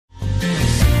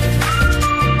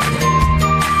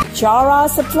Bichara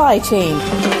Supply Chain,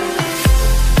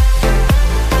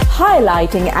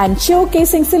 highlighting and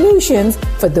showcasing solutions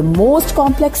for the most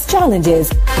complex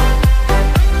challenges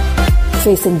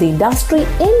facing the industry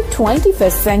in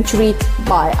 21st century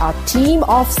by our team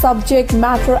of subject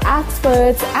matter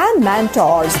experts and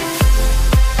mentors.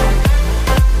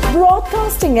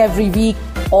 Broadcasting every week,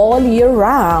 all year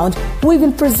round, we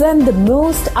will present the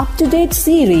most up-to-date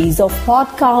series of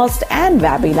podcasts and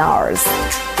webinars.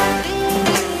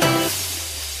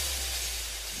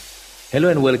 Hello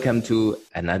and welcome to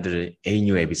a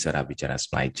new episode of Bichara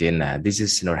Supply Chain. This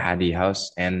is Nur Hadi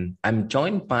House, and I'm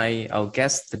joined by our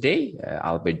guest today,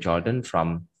 Albert Jordan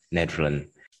from Netherlands.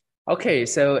 Okay,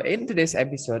 so in today's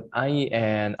episode, I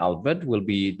and Albert will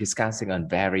be discussing a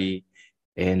very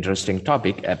interesting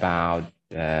topic about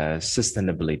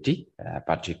sustainability,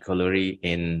 particularly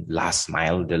in last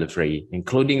mile delivery,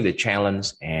 including the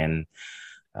challenge and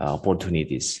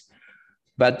opportunities.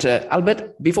 But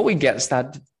Albert, before we get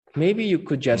started, maybe you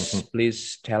could just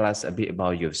please tell us a bit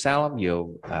about yourself, your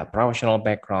professional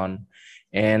background,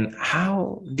 and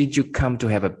how did you come to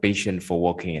have a passion for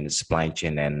working in the supply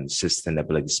chain and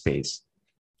sustainability space?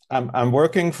 I'm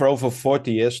working for over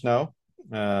 40 years now,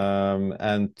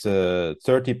 and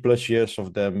 30 plus years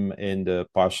of them in the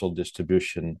parcel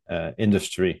distribution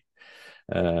industry,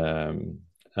 and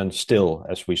still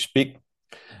as we speak.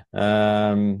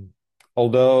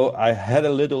 Although I had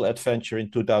a little adventure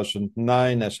in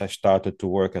 2009 as I started to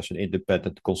work as an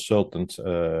independent consultant,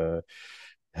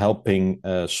 helping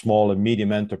small and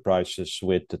medium enterprises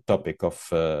with the topic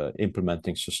of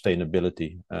implementing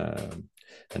sustainability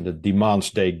and the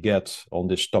demands they get on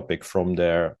this topic from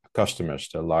their customers,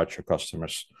 the larger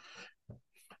customers.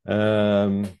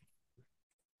 That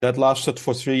lasted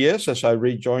for 3 years as I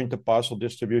rejoined the parcel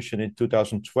distribution in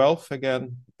 2012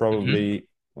 again, probably.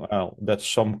 Well, that's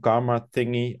some karma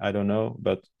thingy, I don't know,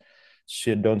 but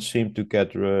she don't seem to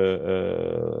get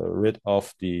rid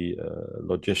of the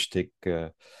logistic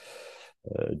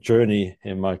journey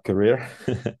in my career.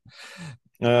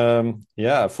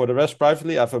 For the rest,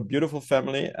 privately, I have a beautiful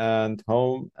family and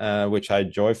home, which I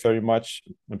enjoy very much.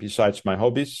 Besides my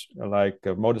hobbies, like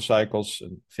motorcycles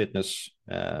and fitness,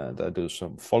 and I do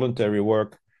some voluntary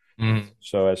work.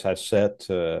 So as I said,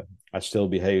 I still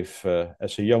behave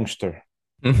as a youngster.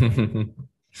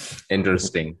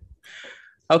 Interesting.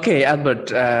 Okay,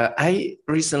 Albert, I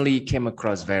recently came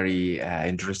across very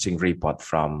interesting report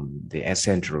from the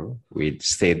Accenture, which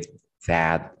state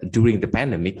that during the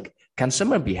pandemic,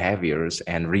 consumer behaviors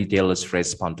and retailers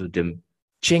respond to them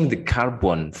change the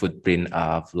carbon footprint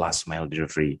of last mile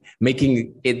delivery,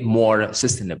 making it more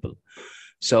sustainable.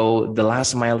 So the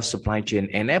last mile supply chain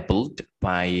enabled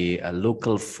by a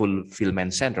local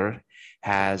fulfillment center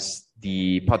has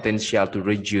the potential to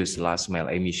reduce last mile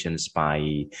emissions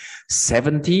by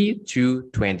 70 to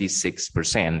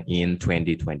 26% in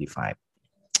 2025.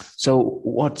 So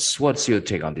what's your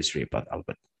take on this report,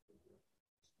 Albert?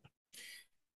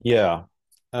 Yeah,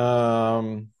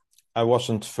 I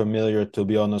wasn't familiar, to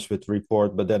be honest, with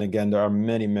report, but then again, there are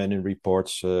many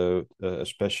reports,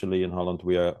 especially in Holland.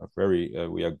 We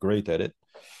are great at it.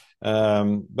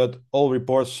 But all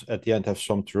reports at the end have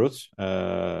some truth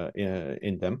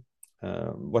in them.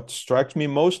 What strikes me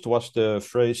most was the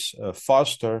phrase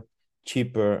faster,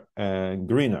 cheaper, and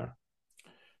greener.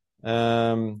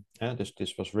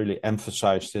 This was really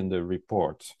emphasized in the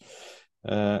report.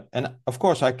 And of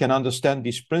course, I can understand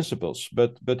these principles,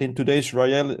 but in today's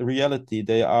reality,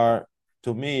 they are,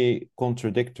 to me,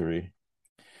 contradictory.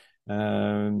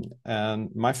 And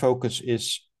my focus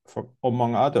is,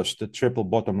 among others, the triple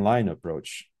bottom line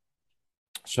approach.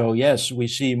 So yes, we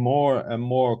see more and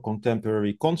more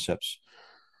contemporary concepts,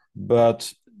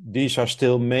 but these are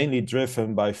still mainly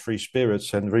driven by free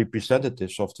spirits and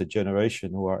representatives of the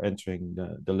generation who are entering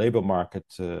the labor market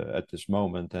at this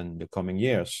moment and the coming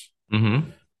years.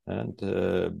 And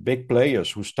big players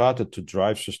who started to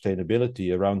drive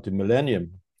sustainability around the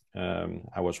millennium.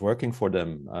 I was working for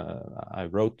them. I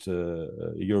wrote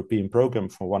a European program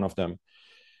for one of them.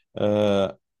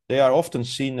 They are often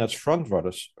seen as front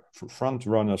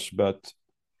runners, but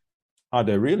are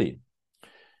they really?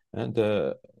 And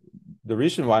the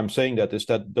reason why I'm saying that is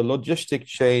that the logistic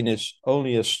chain is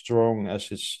only as strong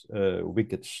as its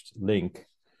weakest link.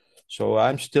 So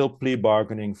I'm still plea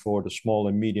bargaining for the small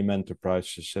and medium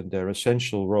enterprises and their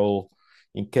essential role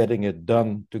in getting it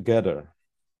done together.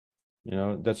 You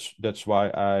know, that's why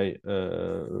I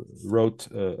wrote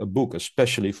a book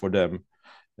especially for them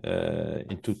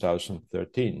in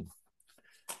 2013.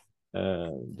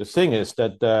 The thing is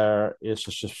that there is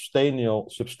a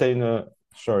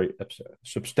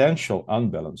substantial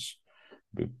unbalance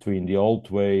between the old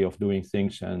way of doing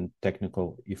things and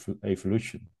technical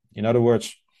evolution. In other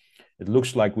words, it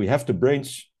looks like we have the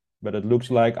brains, but it looks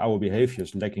like our behavior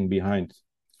is lagging behind.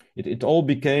 It all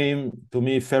became, to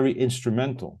me, very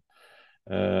instrumental,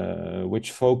 with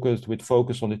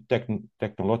focus on the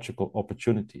technological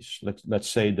opportunities. Let's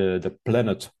say the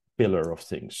planet pillar of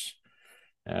things.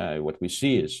 What we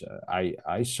see is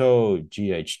ISO,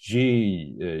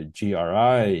 GHG,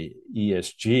 GRI,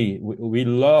 ESG. We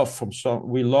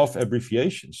love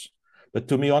abbreviations, but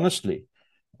to me, honestly,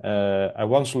 I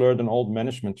once learned an old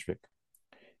management trick.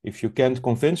 If you can't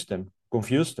convince them,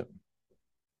 confuse them.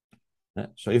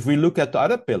 So if we look at the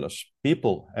other pillars,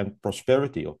 people and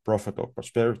prosperity, or profit or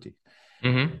prosperity,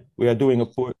 we are doing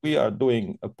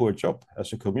a poor job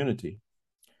as a community.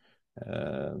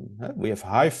 We have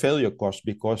high failure costs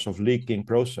because of leaking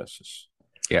processes.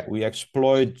 Yeah. We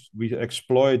exploit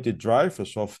the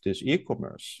drivers of this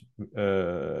e-commerce.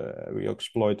 We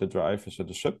exploit the drivers and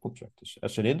the subcontractors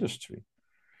as an industry.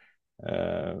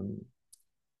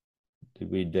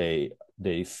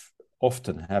 They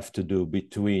often have to do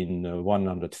between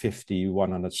 150,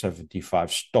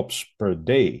 175 stops per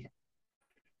day.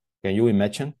 Can you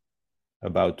imagine?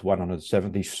 About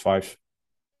 175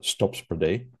 stops per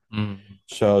day.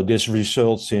 So this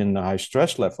results in high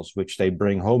stress levels, which they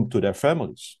bring home to their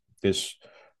families. This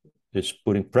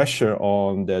putting pressure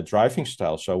on their driving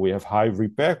style. So we have high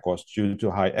repair costs due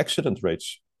to high accident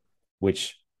rates,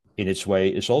 which in its way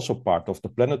is also part of the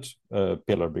planet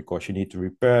pillar, because you need to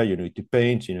repair, you need to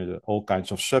paint, you need all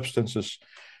kinds of substances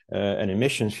and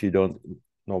emissions you don't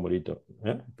normally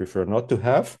prefer not to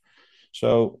have.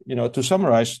 So, to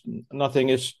summarize, nothing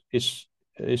is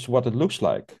what it looks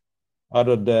like,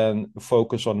 other than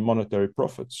focus on monetary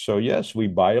profits. So yes, we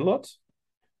buy a lot,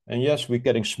 and yes, we're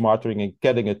getting smarter and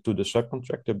getting it to the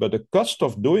subcontractor, but the cost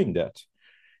of doing that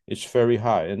is very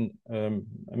high. And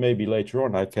maybe later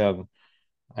on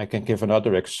I can give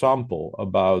another example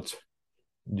about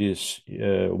this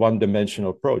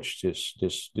one-dimensional approach,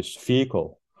 this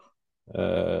vehicle,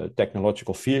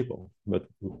 technological vehicle, but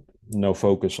no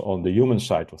focus on the human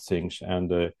side of things and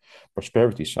the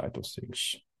prosperity side of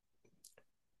things.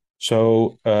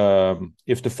 So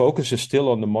if the focus is still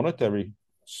on the monetary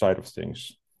side of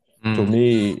things, to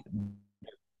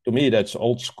me that's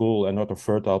old school and not a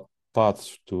fertile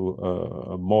path to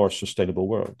a more sustainable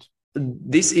world.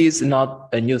 This is not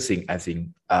a new thing, I think.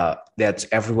 That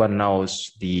everyone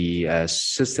knows the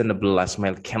sustainable last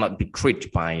mile cannot be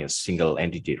created by a single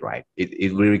entity, right?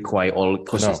 It will require all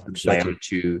ecosystem players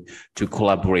to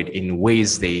collaborate in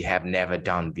ways they have never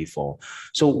done before.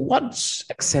 So what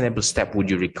actionable step would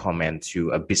you recommend to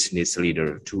a business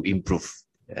leader to improve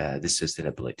the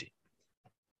sustainability?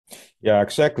 Yeah,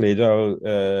 exactly. So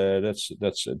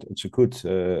that's a good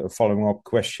following up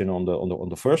question on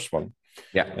the first one.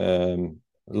 Yeah.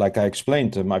 Like I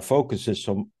explained, my focus is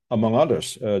among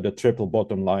others, the triple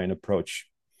bottom line approach.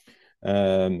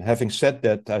 Having said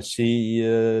that, I see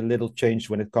little change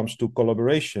when it comes to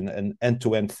collaboration and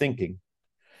end-to-end thinking.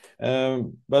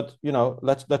 But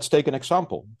let's take an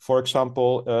example. For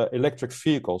example, electric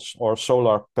vehicles or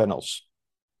solar panels.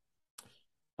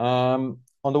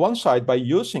 On the one side, by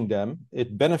using them,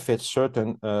 it benefits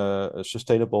certain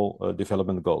sustainable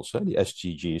development goals, the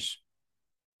SDGs,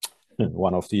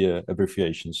 one of the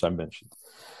abbreviations I mentioned.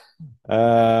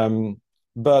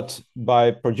 But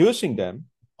by producing them,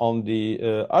 on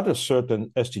the other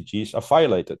certain SDGs are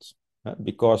violated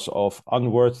because of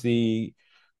unworthy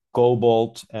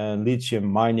cobalt and lithium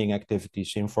mining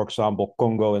activities in, for example,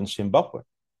 Congo and Zimbabwe.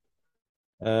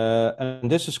 And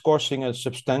this is causing a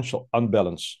substantial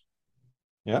unbalance.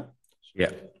 Yeah.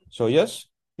 So yes,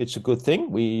 it's a good thing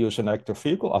we use an electric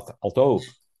vehicle, although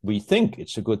we think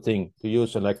it's a good thing to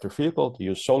use an electric vehicle, to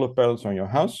use solar panels on your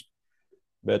house.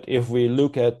 But if we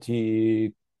look at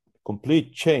the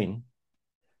complete chain,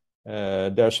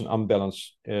 there's an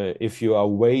unbalance if you are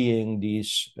weighing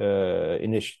these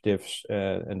initiatives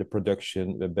and the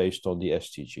production based on the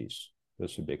SDGs.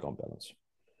 There's a big unbalance.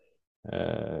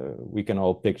 We can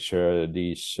all picture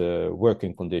these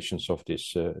working conditions of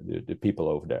the people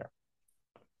over there.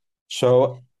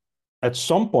 So at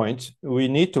some point, we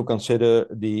need to consider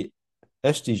the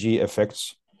SDG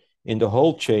effects in the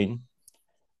whole chain,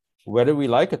 whether we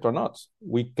like it or not.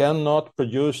 We cannot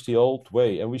produce the old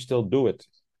way, and we still do it.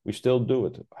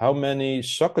 How many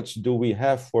sockets do we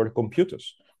have for the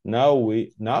computers? Now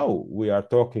we are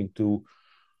talking to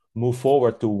move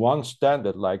forward to one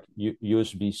standard like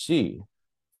USB-C,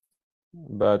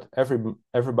 but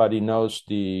everybody knows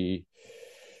the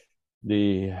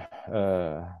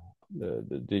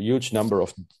the huge number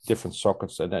of different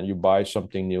sockets, and then you buy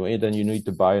something new, and then you need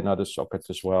to buy another socket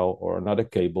as well, or another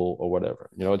cable, or whatever.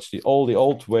 It's the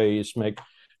old way is make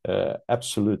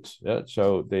absolute.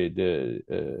 So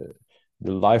the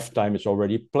lifetime is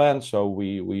already planned. So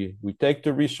we take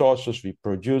the resources, we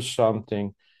produce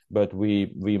something, but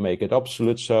we make it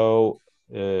obsolete. So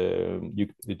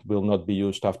it will not be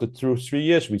used after 2-3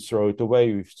 years. We throw it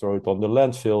away, we throw it on the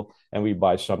landfill, and we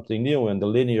buy something new, and the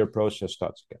linear process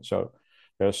starts again. So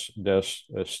there's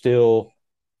still,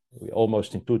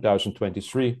 almost in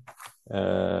 2023,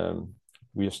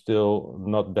 we are still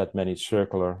not that many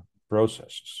circular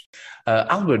processes.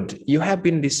 Albert, you have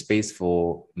been in this space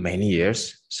for many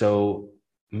years, so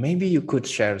maybe you could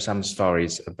share some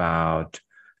stories about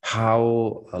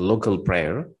how a local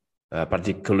player,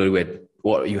 particularly with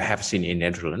what you have seen in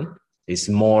Netherlands, is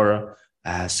more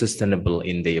sustainable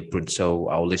in the approach, so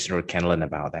our listener can learn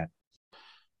about that.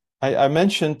 I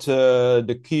mentioned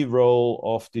the key role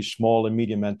of the small and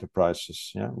medium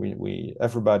enterprises. Yeah, we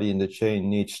everybody in the chain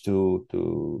needs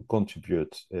to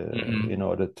contribute in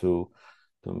order to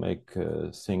make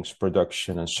things,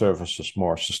 production and services,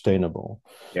 more sustainable.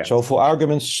 Yeah. So, for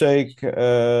argument's sake,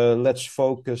 let's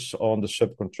focus on the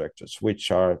subcontractors,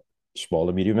 which are small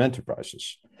and medium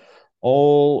enterprises.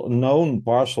 All known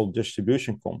parcel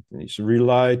distribution companies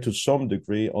rely to some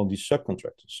degree on these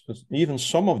subcontractors, even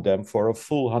some of them for a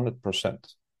full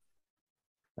 100%.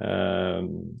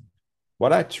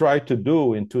 What I tried to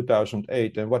do in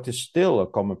 2008, and what is still a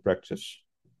common practice,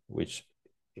 which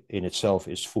in itself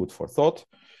is food for thought,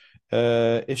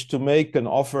 is to make an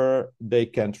offer they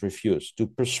can't refuse, to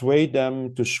persuade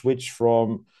them to switch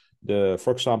from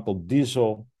for example,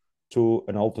 diesel to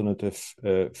an alternative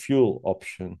fuel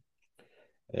option.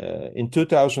 In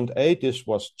 2008, this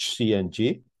was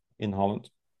CNG in Holland,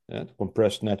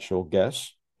 compressed natural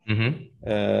gas.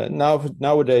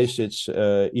 Nowadays, it's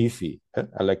EV,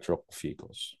 electric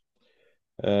vehicles.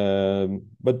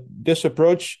 But this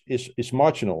approach is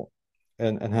marginal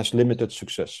and has limited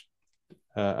success.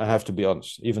 I have to be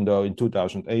honest, even though in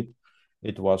 2008,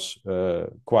 it was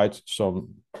quite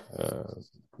some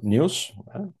news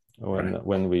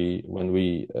when we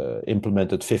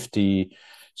implemented 50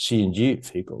 CNG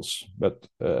vehicles, but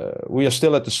we are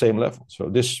still at the same level. So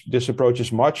this approach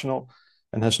is marginal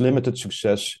and has limited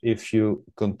success if you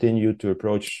continue to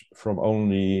approach from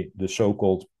only the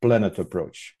so-called planet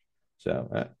approach. So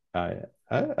I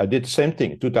did the same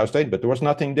thing in 2008, but there was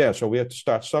nothing there. So we had to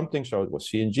start something. So it was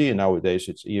CNG, and nowadays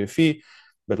it's EFE.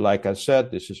 But like I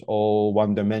said, this is all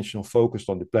one-dimensional, focused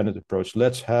on the planet approach.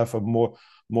 Let's have a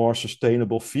more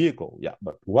sustainable vehicle. Yeah,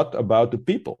 but what about the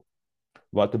people?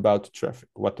 What about the traffic?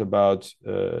 What about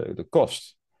the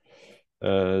cost?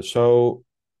 So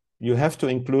you have to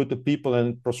include the people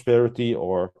and prosperity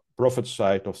or profit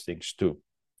side of things too,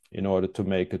 in order to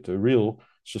make it a real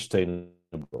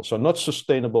sustainable. So not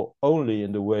sustainable only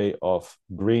in the way of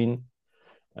green,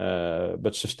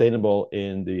 but sustainable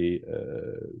in the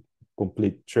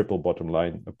complete triple bottom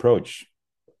line approach.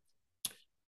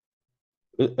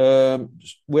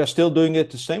 We are still doing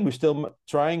it the same. We're still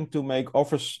trying to make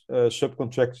offers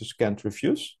subcontractors can't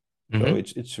refuse. So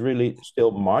it's really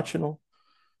still marginal.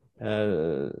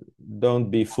 Don't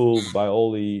be fooled by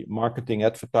all the marketing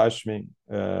advertising.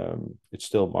 It's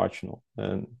still marginal,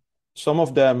 and some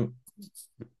of them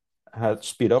had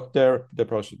speed up their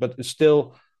process, but it's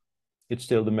still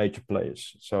the major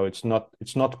players. So it's not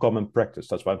common practice.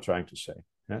 That's what I'm trying to say.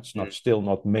 It's still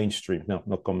not mainstream. No,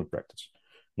 not common practice.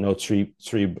 No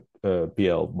 3PL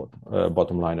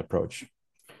bottom line approach.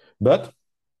 But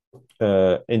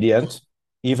in the end,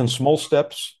 even small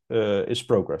steps is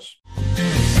progress.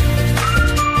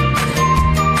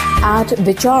 At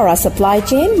Bichara Supply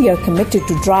Chain, we are committed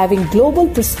to driving global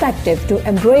perspective to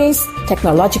embrace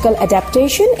technological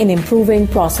adaptation in improving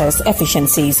process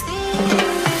efficiencies.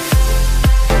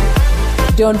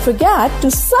 Don't forget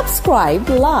to subscribe,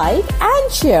 like,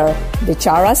 and share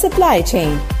Bichara Supply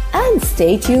Chain. And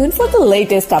stay tuned for the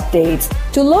latest updates.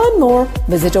 To learn more,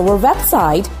 visit our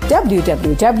website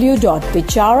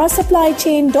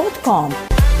www.bicharasupplychain.com.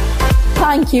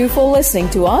 Thank you for listening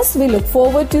to us. We look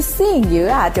forward to seeing you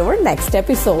at our next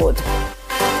episode.